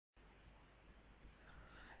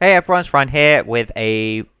Hey everyone, it's Ryan here with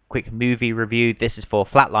a quick movie review. This is for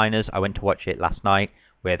Flatliners. I went to watch it last night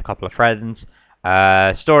with a couple of friends.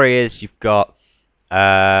 Story is you've got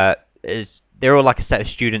they're all like a set of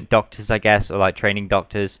student doctors, I guess, or like training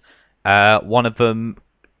doctors. One of them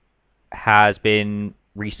has been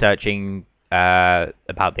researching about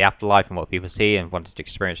the afterlife and what people see and wanted to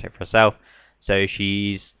experience it for herself. So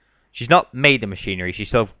she's not made the machinery. She's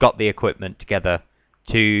sort of got the equipment together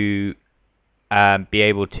to be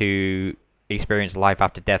able to experience life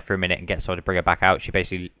after death for a minute and get someone to bring her back out. She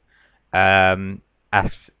basically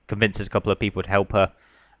convinces a couple of people to help her.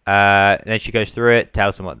 And then she goes through it,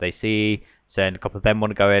 tells them what they see. So then a couple of them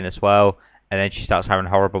want to go in as well. And then she starts having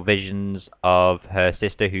horrible visions of her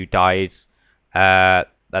sister who dies at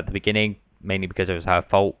the beginning, mainly because it was her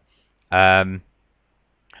fault. And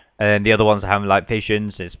then the other ones are having like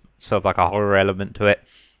visions. It's sort of like a horror element to it.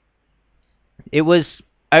 It was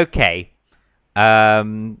okay.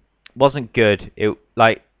 Wasn't good. It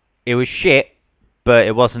was shit, but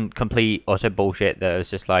it wasn't complete utter bullshit that it was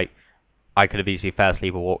just like I could have easily fell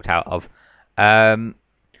asleep or walked out of. When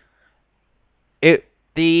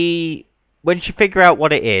you figure out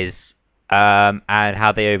what it is, and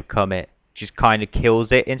how they overcome it, just kind of kills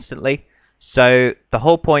it instantly. So the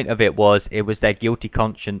whole point of it was their guilty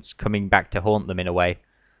conscience coming back to haunt them in a way.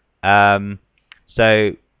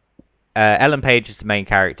 Ellen Page is the main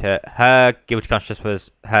character. Her guilty conscience was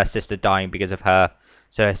her sister dying because of her.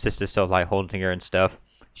 So her sister's sort of like haunting her and stuff.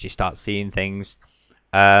 She starts seeing things.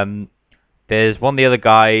 There's one of the other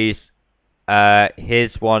guys.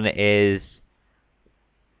 His one is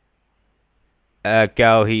a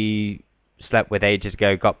girl he slept with ages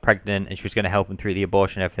ago, got pregnant, and she was going to help him through the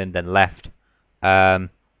abortion and everything, then left. And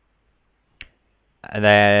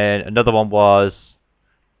then another one was...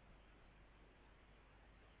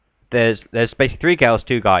 There's basically 3 girls,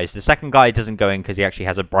 2 guys. The second guy doesn't go in because he actually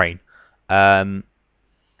has a brain. But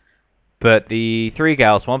the 3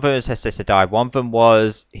 girls, one of them was her sister died. One of them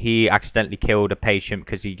was he accidentally killed a patient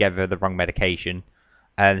because he gave her the wrong medication.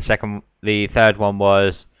 And the third one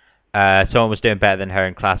was someone was doing better than her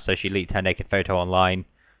in class, so she leaked her naked photo online.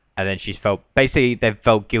 And then they've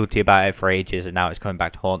felt guilty about it for ages, and now it's coming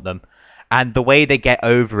back to haunt them. And the way they get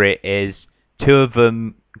over it is 2 of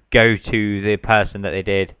them go to the person that they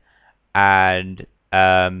did, and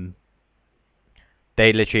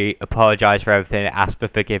they literally apologize for everything, ask for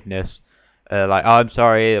forgiveness, like, oh, I'm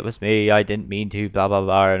sorry, it was me, I didn't mean to, blah blah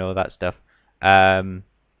blah, and all that stuff. And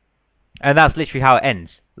that's literally how it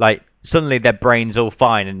ends. Like, suddenly their brain's all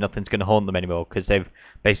fine and nothing's going to haunt them anymore because they've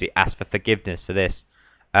basically asked for forgiveness for this.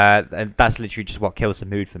 And that's literally just what kills the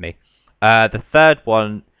mood for me. The third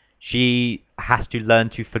one, she has to learn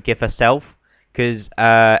to forgive herself. Because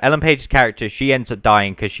Ellen Page's character, she ends up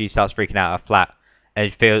dying because she starts freaking out her flat.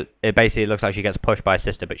 And it basically looks like she gets pushed by her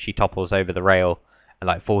sister, but she topples over the rail and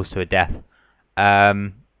like falls to her death.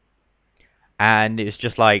 And it's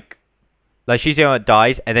just like she's the one that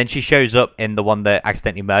dies, and then she shows up in the one that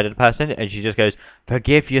accidentally murdered a person, and she just goes,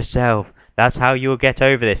 "Forgive yourself. That's how you'll get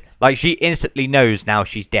over this." Like, she instantly knows now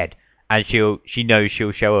she's dead, and she knows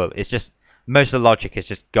she'll show up. It's just most of the logic is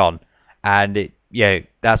just gone, and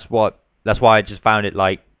that's why I just found it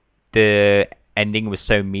like the ending was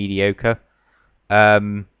so mediocre.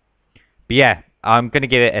 But yeah, I'm gonna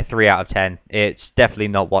give it a 3 out of 10. It's definitely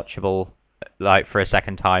not watchable like for a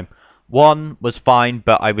second time. 1 was fine,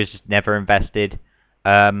 but I was just never invested.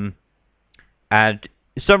 And for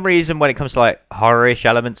some reason, when it comes to like horror-ish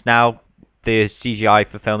elements now, the CGI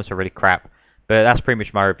for films are really crap. But that's pretty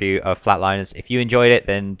much my review of Flatliners. If you enjoyed it,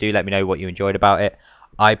 then do let me know what you enjoyed about it.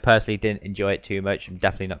 I personally didn't enjoy it too much. I'm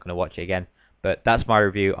definitely not going to watch it again. But that's my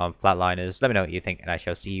review on Flatliners. Let me know what you think, and I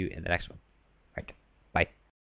shall see you in the next one.